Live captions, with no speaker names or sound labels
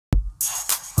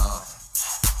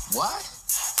What?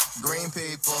 Green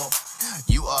people,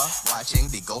 you are watching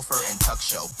the Gopher and Tuk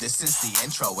show. This is the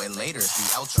intro and later's the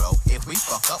outro. If we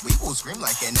fuck up, we will scream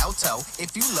like an alto.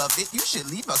 If you loved it, you should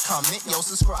leave a comment. Yo,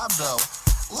 subscribe though.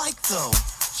 Like though.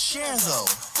 Share though.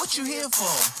 What you here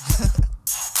for?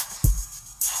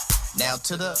 Now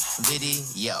to the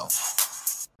video.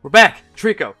 We're back.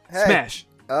 Trico. Hey. Smash.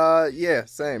 Yeah,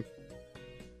 same.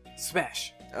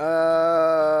 Smash.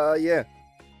 Yeah.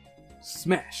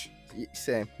 Smash.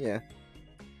 Same, yeah.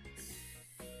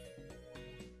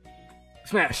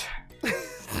 Smash.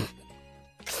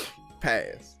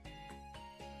 Pass.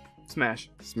 Smash.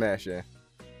 Smash, yeah.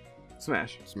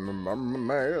 Smash.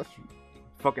 Smash.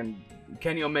 Fucking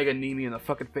Kenny Omega knee me in the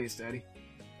fucking face, daddy.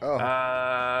 Oh.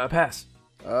 Pass.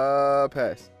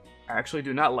 Pass. I actually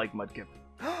do not like Mudkip.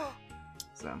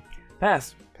 So,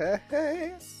 pass.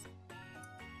 Pass.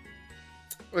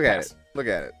 Look at it. Look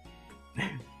at it.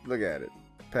 Look at it.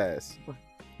 Pass.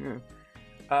 Yeah.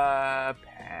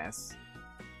 Pass.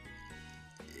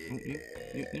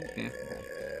 Yeah.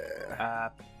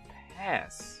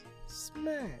 Pass.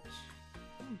 Smash.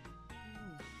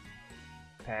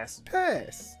 Pass.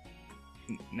 Pass.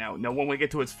 Now when we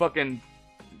get to its fucking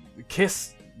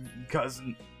kiss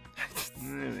cousin.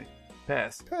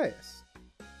 Pass. Pass.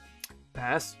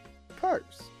 Pass.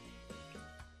 Purse.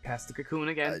 Pass the cocoon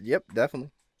again. Yep,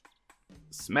 definitely.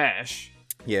 Smash.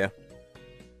 Yeah.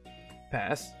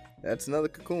 Pass. That's another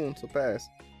cocoon, so pass.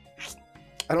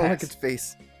 I don't like Pass. its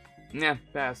face. Yeah,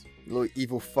 pass. Little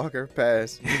evil fucker.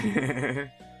 Pass.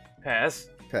 Pass.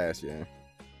 Pass, yeah.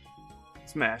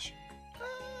 Smash.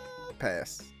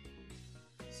 Pass.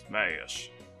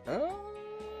 Smash. Uh,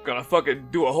 Gonna fucking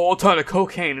do a whole ton of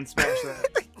cocaine and smash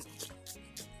that.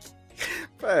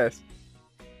 Pass.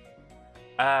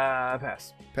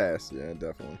 Pass. Pass, yeah,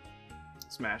 definitely.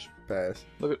 Smash. Pass.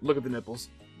 Look at the nipples.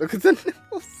 Look at the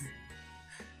nipples.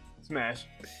 Smash.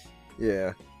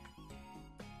 Yeah.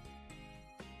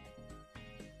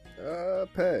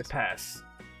 Pass. Pass.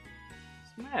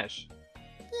 Smash.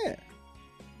 Yeah.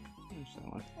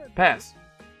 Pass.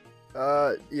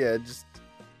 Yeah, just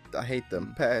I hate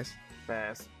them. Pass.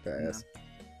 Pass. Pass. No.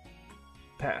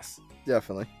 Pass.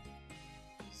 Definitely.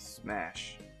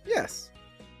 Smash. Yes.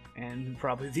 And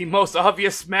probably the most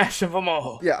obvious smash of them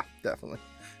all. Yeah, definitely.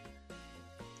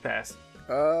 Pass.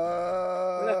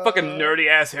 That fucking nerdy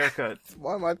ass haircut.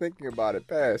 Why am I thinking about it?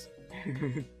 Pass.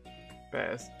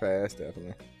 Pass. Pass,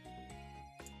 definitely.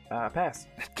 Pass.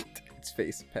 Its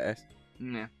face. Pass.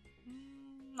 Yeah.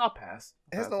 I'll pass.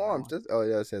 It has no arms. Oh,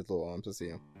 yeah, it has little arms. I see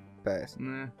him. Pass.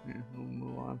 Nah, yeah, we'll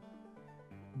move on.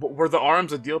 But were the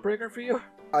arms a deal breaker for you?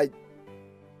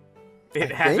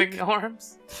 It having think?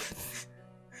 arms?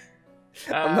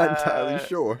 I'm not entirely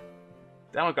sure.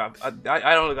 I don't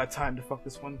got time to fuck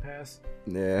this one. Pass.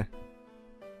 Yeah.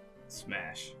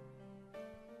 Smash.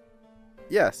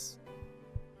 Yes.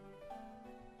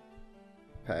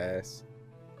 Pass.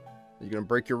 Are you gonna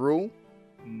break your rule?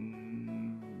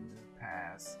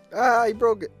 Pass. Ah, he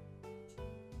broke it.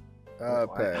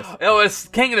 Pass. Oh, it's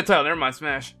King in the title. Never mind.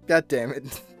 Smash. God damn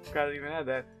it. Gotta even add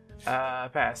that.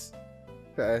 Pass.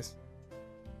 Pass.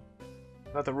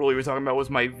 Not the rule you were talking about was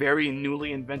my very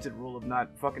newly invented rule of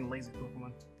not fucking lazy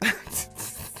Pokemon.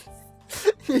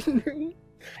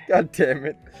 God damn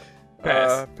it.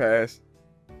 Pass. Pass.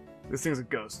 This thing's a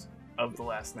ghost of the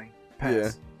last thing.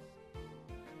 Pass.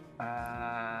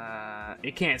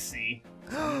 It can't see.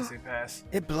 So I'm gonna say pass.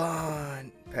 It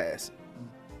blind. Pass.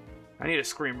 I need a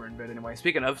screamer in bed anyway.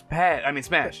 Speaking of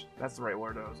smash. That's the right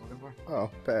word I was looking for. Oh,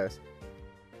 pass.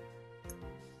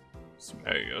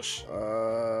 Smash.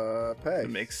 Pass. It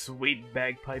makes sweet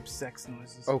bagpipe sex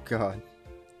noises. Oh god.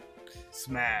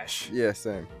 Smash. Yeah,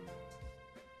 same.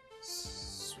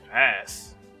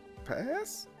 Pass.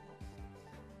 Pass?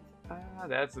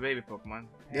 That's the baby Pokemon.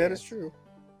 Yeah, that's true.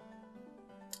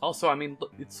 Also, I mean,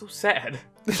 look, it's so sad.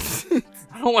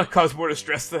 I don't want to cause more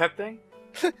distress to that thing.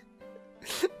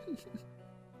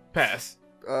 Pass.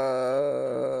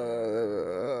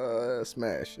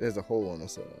 Smash. There's a hole on the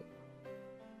side.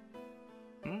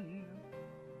 I'm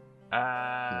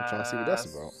trying to see what that's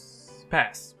about.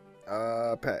 Pass.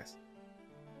 Pass.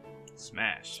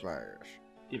 Smash. Smash.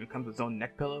 Even comes with its own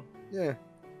neck pillow. Yeah.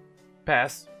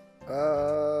 Pass.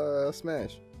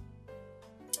 Smash.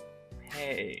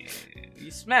 Hey,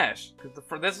 you smash. Cause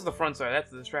this is the front side.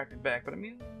 That's the distracting back. But I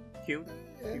mean, cute.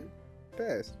 Yeah. Cute.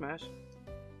 Pass. Smash.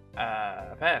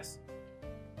 Pass.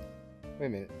 Wait a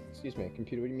minute. Excuse me,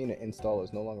 computer. What do you mean an installer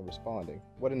is no longer responding?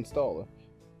 What installer?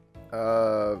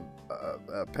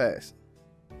 Pass.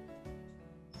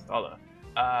 Installer.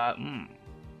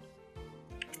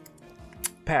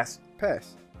 Pass.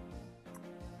 Pass.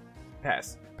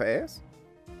 Pass. Pass?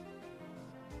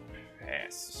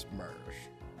 Pass.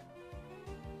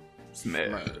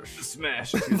 Smash.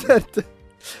 Smash.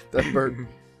 that bird.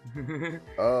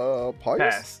 Pious?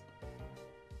 Pass.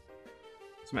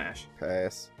 Smash.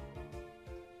 Pass.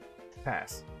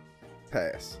 Pass.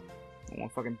 Pass. I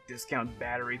want fucking discount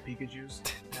battery Pikachus.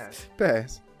 Pass.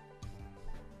 Pass.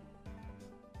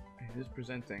 It is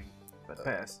presenting, but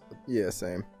pass. Yeah,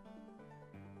 same.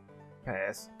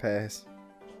 Pass. Pass.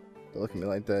 Don't look at me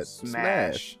like that.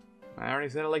 Smash. I already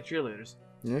said I like cheerleaders.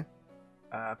 Yeah.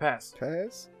 Pass.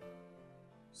 Pass.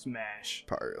 Smash.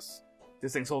 Pious.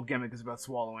 This thing's whole gimmick is about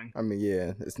swallowing. I mean,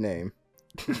 yeah, its name.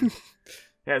 It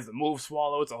has the move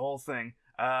swallow. It's a whole thing.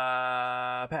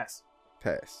 Pass.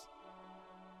 Pass.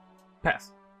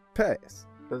 Pass. Pass.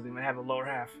 Doesn't even have a lower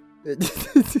half.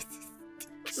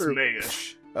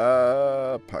 Smash.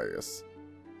 Pious.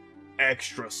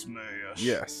 Extra smash.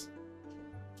 Yes.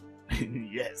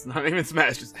 Yes. Not even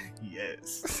smash. Just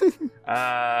yes.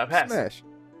 Pass. Smash.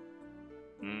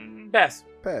 Pass.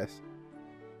 Pass.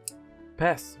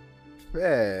 Pass.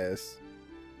 Pass.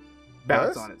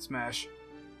 Bounce Pass? on it. Smash.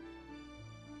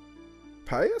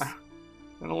 Pious? I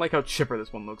don't like how chipper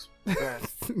this one looks.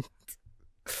 Pass.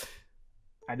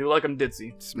 I do like him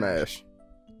ditzy. Smash.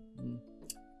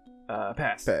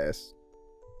 Pass. Pass.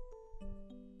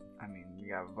 I mean, we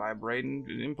got vibrating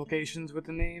implications with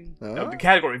the name. Huh? No, the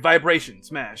category, vibration,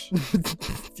 smash.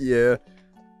 Yeah.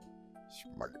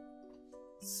 Smart.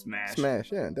 Smash.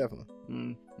 Smash, yeah,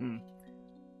 definitely.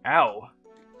 Ow.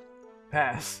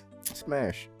 Pass.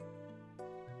 Smash.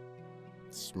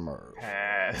 Smurf.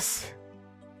 Pass.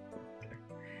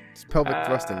 It's pelvic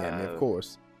thrusting at me, of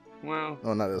course. Well,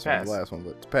 Oh, not this pass. one, the last one,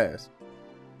 but it's pass.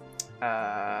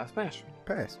 Smash.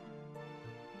 Pass.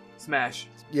 Smash.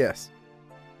 Yes.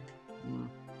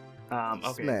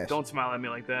 Okay, Smash. don't smile at me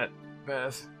like that.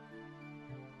 Pass.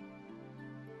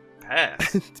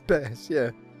 Pass. It's pass,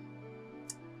 yeah.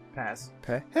 Pass.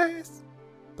 Pass.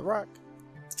 The Rock.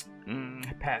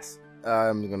 Pass.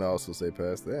 I'm gonna also say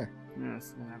pass there.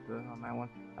 Yes, I'm gonna have to on that one.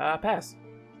 Pass.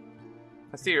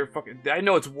 I see your fucking. I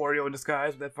know it's Wario in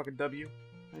disguise with that fucking W.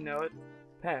 I know it.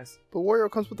 Pass. But Wario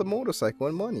comes with a motorcycle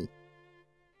and money.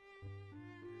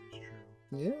 It's true.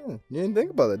 Yeah, you didn't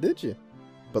think about that, did you?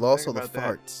 But also the about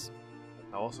that. farts.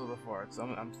 Also the farts.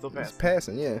 I'm still It's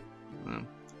passing. passing, yeah.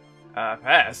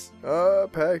 Pass.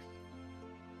 Pass.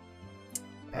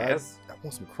 Pass. I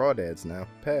want some crawdads now.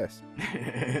 Pass.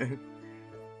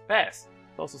 Pass.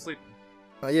 It's also sleeping.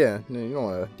 Yeah, no, you don't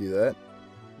want to do that.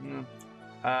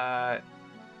 I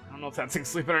don't know if that thing's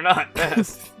sleeping or not.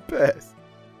 Pass. Pass.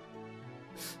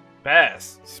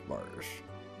 Pass. Smartish.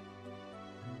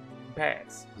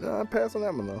 Pass. No, pass on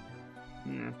that one though.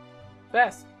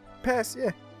 Pass. Pass,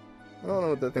 yeah. I don't know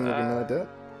what that thing looking like that.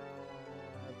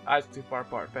 Eyes too far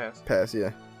apart. Pass. Pass,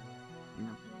 yeah.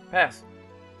 Pass.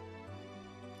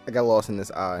 I got lost in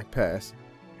this eye. Pass.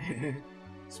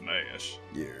 Smash.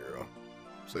 Yeah.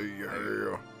 See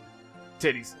ya.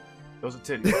 Titties. Those are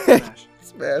titties. Smash.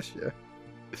 Smash, yeah.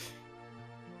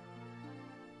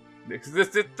 This is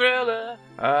the thriller.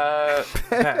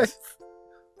 Pass.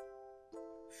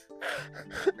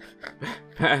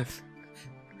 Pass.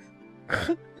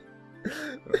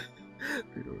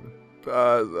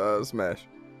 Smash.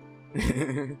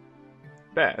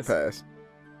 Pass. Pass.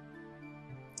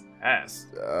 Pass.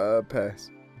 Pass.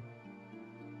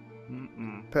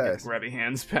 Mm-mm. Pass. Grabby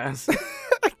hands. Pass.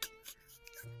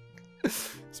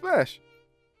 Smash.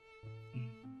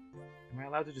 Am I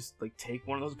allowed to just like take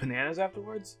one of those bananas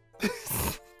afterwards?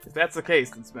 If that's the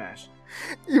case, then smash.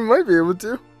 You might be able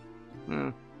to.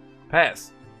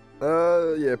 Pass.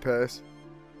 Yeah, pass.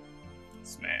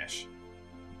 Smash.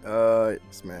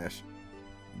 Smash.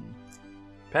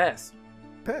 Pass.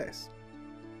 Pass.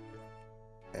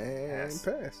 And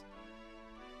pass.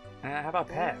 How about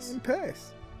pass? And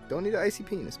pass. Don't need an icy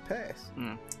penis. Pass.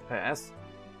 Pass.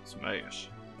 Smash.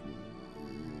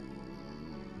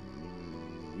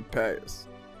 Pass.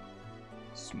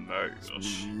 Smash.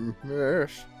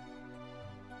 Smash.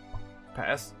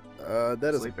 Pass.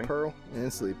 That is Sleeping. a pearl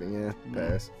and sleeping. Yeah,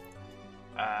 pass.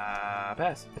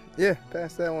 Pass. Yeah,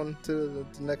 pass that one to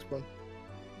the next one.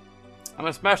 I'm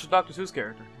gonna smash the Dr. Seuss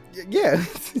character. Yeah.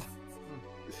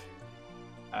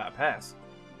 Pass.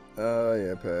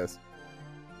 Yeah, pass.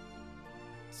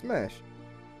 Smash.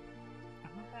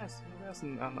 I'm gonna pass. I'm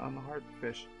passing on the hard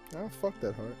fish. Oh, fuck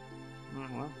that heart.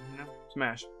 Well, you know,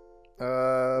 smash.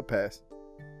 Pass.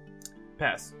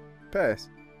 Pass. Pass.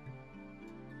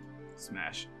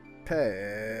 Smash.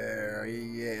 Yeah,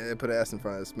 they put ass in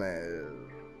front of smash.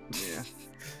 Yeah.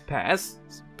 Pass.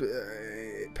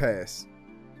 Pass.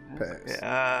 Pass.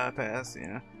 Yeah, pass,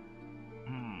 yeah.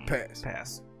 Pass.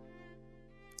 Pass.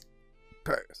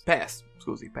 Pass. Pass.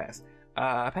 Excuse me, pass.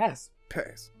 Pass.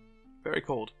 Pass. Very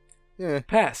cold. Yeah.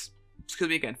 Pass. Excuse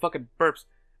me again. Fucking burps.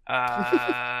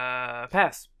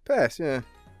 Pass. Pass, yeah.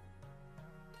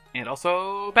 And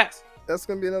also pass. That's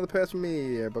gonna be another pass for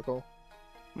me, Bucko.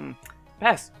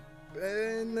 Pass.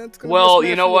 And that's gonna Well, be a smash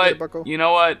you know for me, what? Bucko. You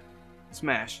know what?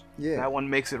 Smash. Yeah. That one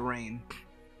makes it rain.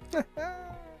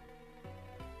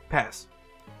 Pass.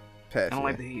 Pass. I don't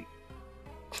like the heat.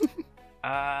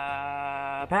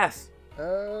 Pass.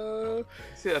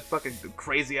 See that fucking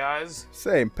crazy eyes?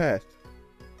 Same, pass.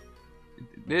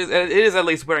 It is at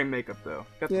least wearing makeup though.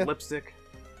 Got Yeah. the lipstick.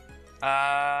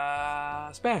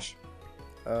 Smash.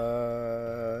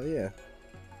 Yeah.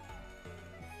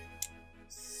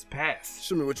 Pass.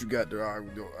 Show me what you got, Dog.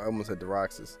 I almost said the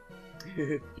Roxas.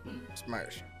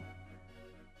 Smash.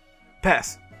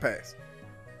 Pass. Pass.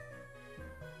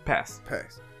 Pass.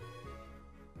 Pass.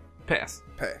 Pass.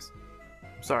 Pass.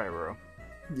 Sorry, bro.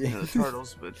 Yeah. You know, the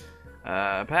turtles, but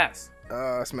pass.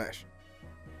 Smash.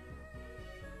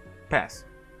 Pass.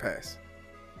 Pass.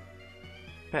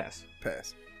 Pass.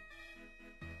 Pass.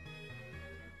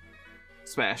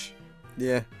 Smash.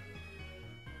 Yeah.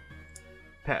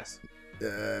 Pass.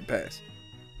 Pass.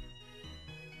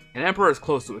 An emperor is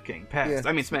close to a king. Pass. Yeah.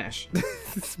 I mean smash.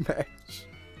 Smash.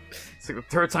 It's like the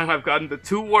third time I've gotten the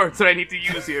two words that I need to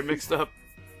use here mixed up.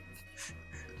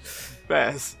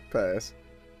 Pass. Pass.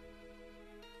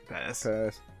 Pass.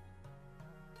 Pass.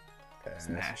 Pass.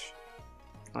 Smash.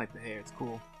 I like the hair. It's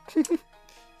cool.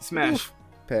 Smash.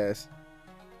 Pass.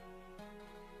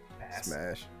 Pass.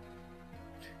 Smash.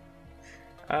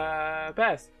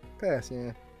 Pass. Pass,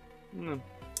 yeah.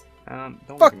 Don't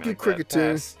Fuck look at me you, like cricket that.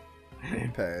 team. Pass.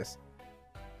 Pass.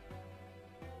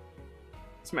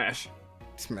 Smash.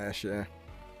 Smash, yeah.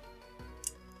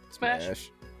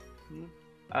 Smash.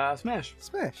 Smash.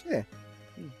 Smash, yeah.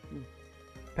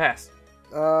 Pass.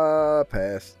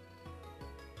 Pass.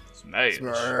 Smash.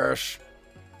 Smash.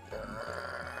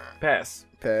 Pass.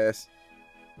 Pass.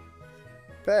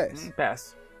 Pass.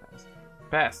 Pass.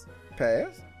 Pass.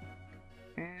 Pass.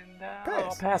 And Pass.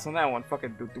 I'll pass on that one.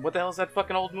 Fucking, what the hell is that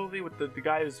fucking old movie with the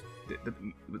guy who's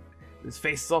his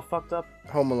face is all fucked up?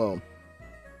 Home Alone.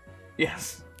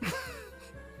 Yes.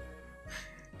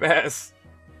 Pass.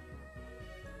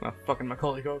 Fucking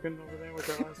Macaulay Culkin over there with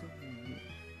that last one.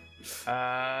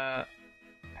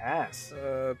 Pass.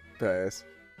 Pass.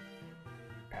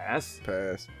 Pass.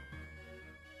 Pass.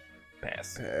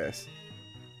 Pass. Pass.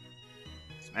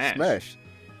 Smash. Smash.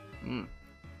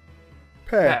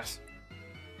 Pass.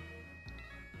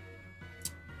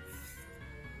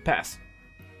 Pass.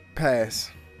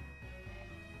 Pass.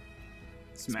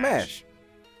 Smash. Smash.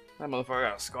 That motherfucker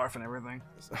got a scarf and everything.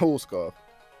 Whole scarf.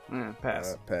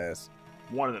 Pass. Pass.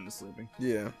 One of them is sleeping.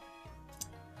 Yeah.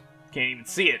 Can't even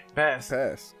see it. Pass.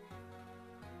 Pass.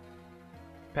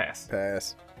 Pass.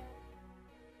 Pass.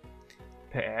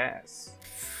 Pass.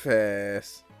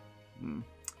 Pass.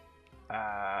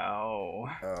 Oh.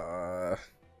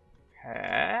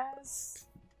 Pass.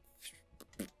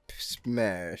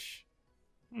 Smash.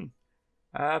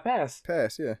 Pass.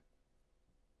 Pass, yeah.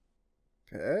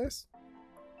 Pass.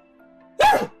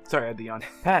 Sorry, I had to yawn.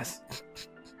 Pass.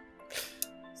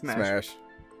 Smash.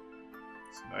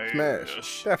 Smash.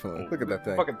 Smash. Definitely. Look at that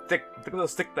thing. Fucking thick. Look at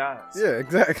those thick thighs. Yeah,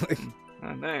 exactly.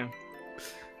 God damn.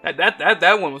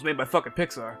 That one was made by fucking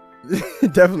Pixar.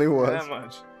 It definitely was. That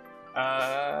much.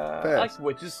 I like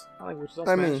witches.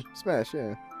 I mean, smash,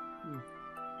 yeah.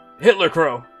 Hitler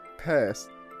Crow. Pass.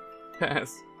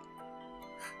 Pass.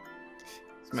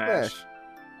 Smash.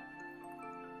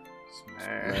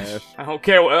 Smash. Smash. I don't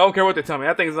care what they tell me.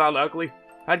 That thing's not ugly.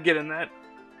 I'd get in that.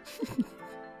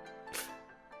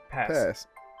 Pass. Pass.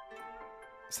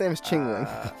 Same as Chingling.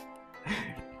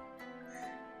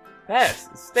 Pass.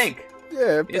 It stink.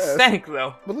 Yeah, It pass. stank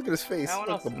though. But look at his face. How Look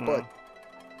else? at the butt.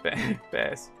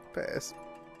 Pass. Pass.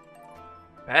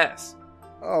 Pass.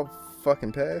 Oh,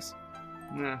 fucking pass.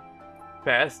 Yeah.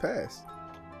 Pass. Pass.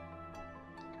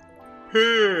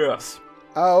 Pass.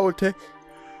 Oh,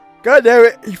 God damn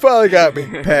it. You finally got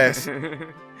me. Pass.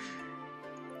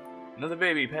 Another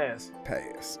baby. Pass.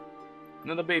 Pass.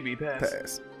 Another baby. Pass.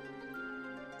 Pass.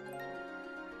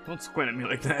 Don't squint at me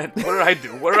like that. What did I do?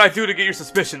 What did I do to get your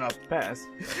suspicion up? Pass.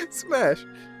 Smash.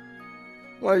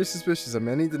 Why are you suspicious of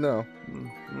me? I need to know.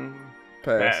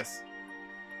 Pass.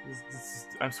 Pass.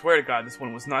 I swear to God, this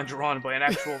one was not drawn by an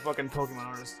actual fucking Pokemon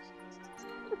artist.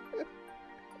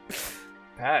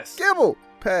 Pass. Gibble.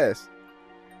 Pass.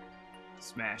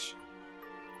 Smash.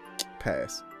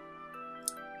 Pass.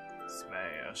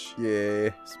 Smash.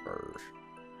 Yeah. Spurs.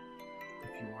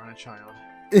 If you weren't a child.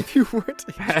 If you weren't.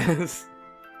 Pass.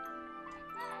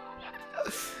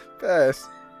 Pass.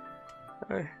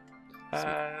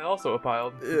 Also a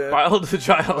piled. Yeah. Piled to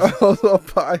child. Also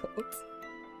piled.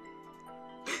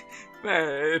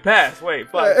 Pass. Wait.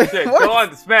 Fuck. Shit. What? Go on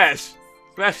to smash.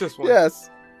 Smash this one. Yes.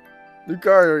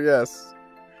 Lucario, yes.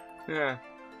 Yeah.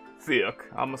 Theok.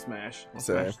 I'm a smash. I'll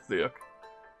Same. smash Theok.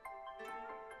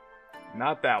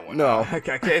 Not that one. No. I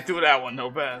can't do that one. No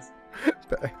pass.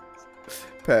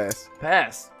 Pass. Pass.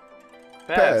 Pass.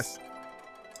 Pass.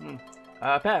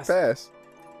 Pass.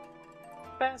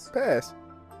 Pass. Pass.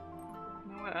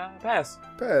 No, pass.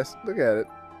 Pass. Look at it.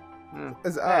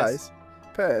 His eyes.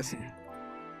 Pass.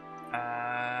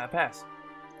 Pass.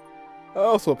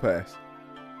 Also pass.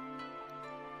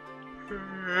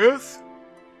 Pass.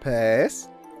 Pass.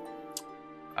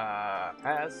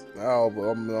 Pass. Oh,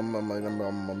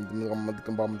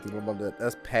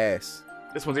 that's pass.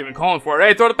 This one's even calling for it.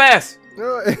 Hey, throw the pass.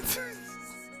 No,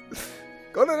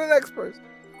 go to the next person.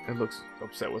 It looks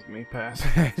upset with me. Pass.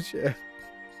 Pass, yeah.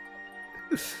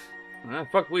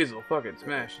 Fuck Weasel. Fuck it.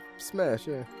 Smash. Smash,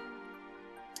 yeah.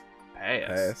 Pass.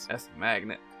 Pass. That's a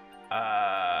magnet.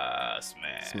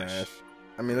 Smash. Smash.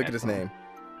 I mean, look at his name.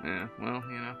 Yeah, well,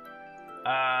 you know.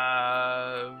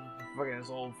 Fucking this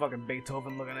old fucking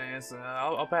Beethoven looking ass.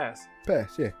 I'll pass.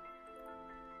 Pass, yeah.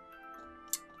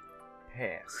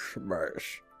 Pass.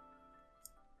 Smash.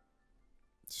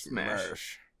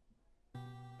 Smash.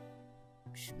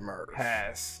 Smash.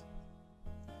 Pass.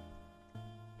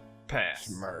 Pass.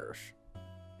 Smash.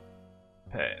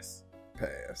 Pass.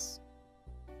 Pass.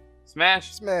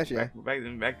 Smash. Smash, yeah.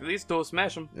 Back to these two.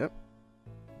 Smash them. Yep.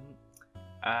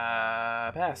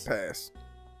 Pass. Pass.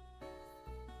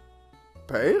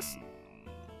 Pass?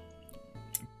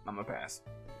 I'm gonna pass.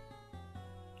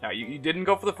 Now, you didn't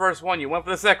go for the first one. You went for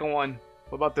the second one.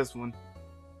 What about this one?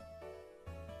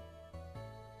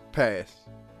 Pass.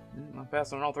 I'm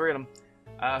passing on all three of them.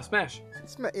 Smash.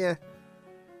 Yeah.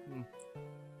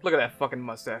 Look at that fucking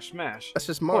mustache. Smash. That's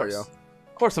just Mario.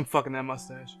 Of course I'm fucking that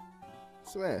mustache.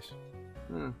 Smash.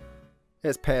 Hmm. It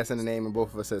has pass in the name and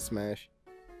both of us said smash.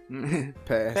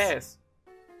 Pass. Pass.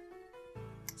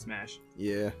 Smash.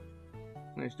 Yeah.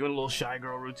 He's doing a little shy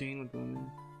girl routine.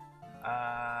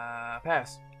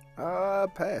 Pass.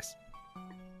 Pass.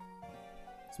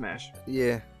 Smash.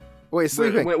 Yeah. Wait,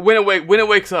 sleeping. When it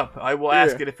wakes up, I will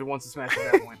ask it if it wants to smash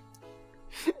at that point.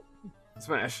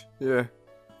 Smash. Yeah.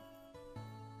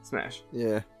 Smash.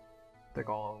 Yeah. Take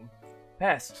all of them.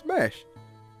 Pass. Smash.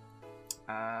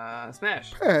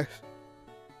 Smash. Pass.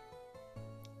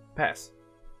 Pass.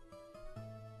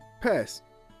 Pass.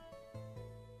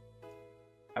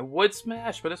 I would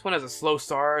smash, but this one has a slow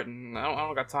start, and I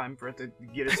don't got time for it to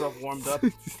get itself warmed up.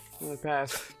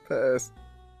 Pass. Pass.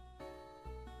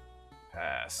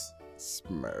 Pass.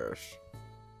 Smash.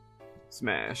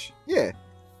 Smash. Yeah.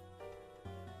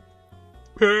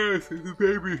 Pass, it's a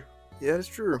baby. Yeah, that's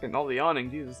true. Getting all the yawning,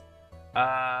 Jesus.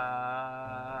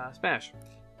 Smash.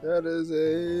 That is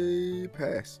a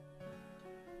pass.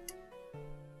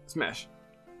 Smash.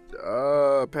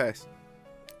 Pass.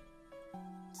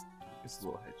 It's a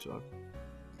little hedgehog.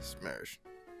 Smash.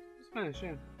 Smash,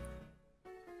 yeah.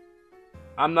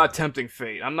 I'm not tempting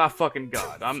fate. I'm not fucking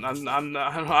God. I'm not.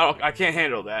 I can't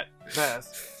handle that.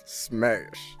 Pass.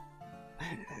 Smash.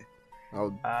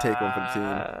 I'll take one for the team.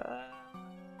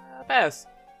 Pass.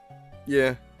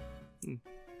 Yeah.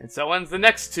 And so ends the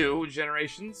next two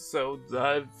generations. So,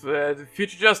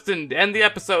 future Justin, end the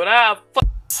episode. Fuck.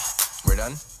 We're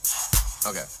done?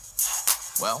 Okay.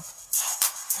 Well,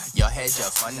 y'all had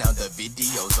your fun, now the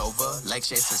video's over. Like,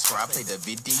 share, subscribe, play the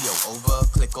video over.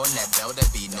 Click on that bell to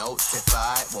be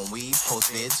notified when we post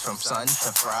vids from sun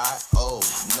to fry. Oh,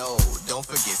 no, don't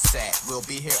forget Sat. We'll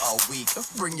be here all week.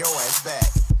 Bring your ass back.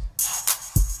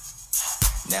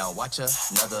 Now watch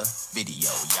another video,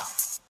 y'all.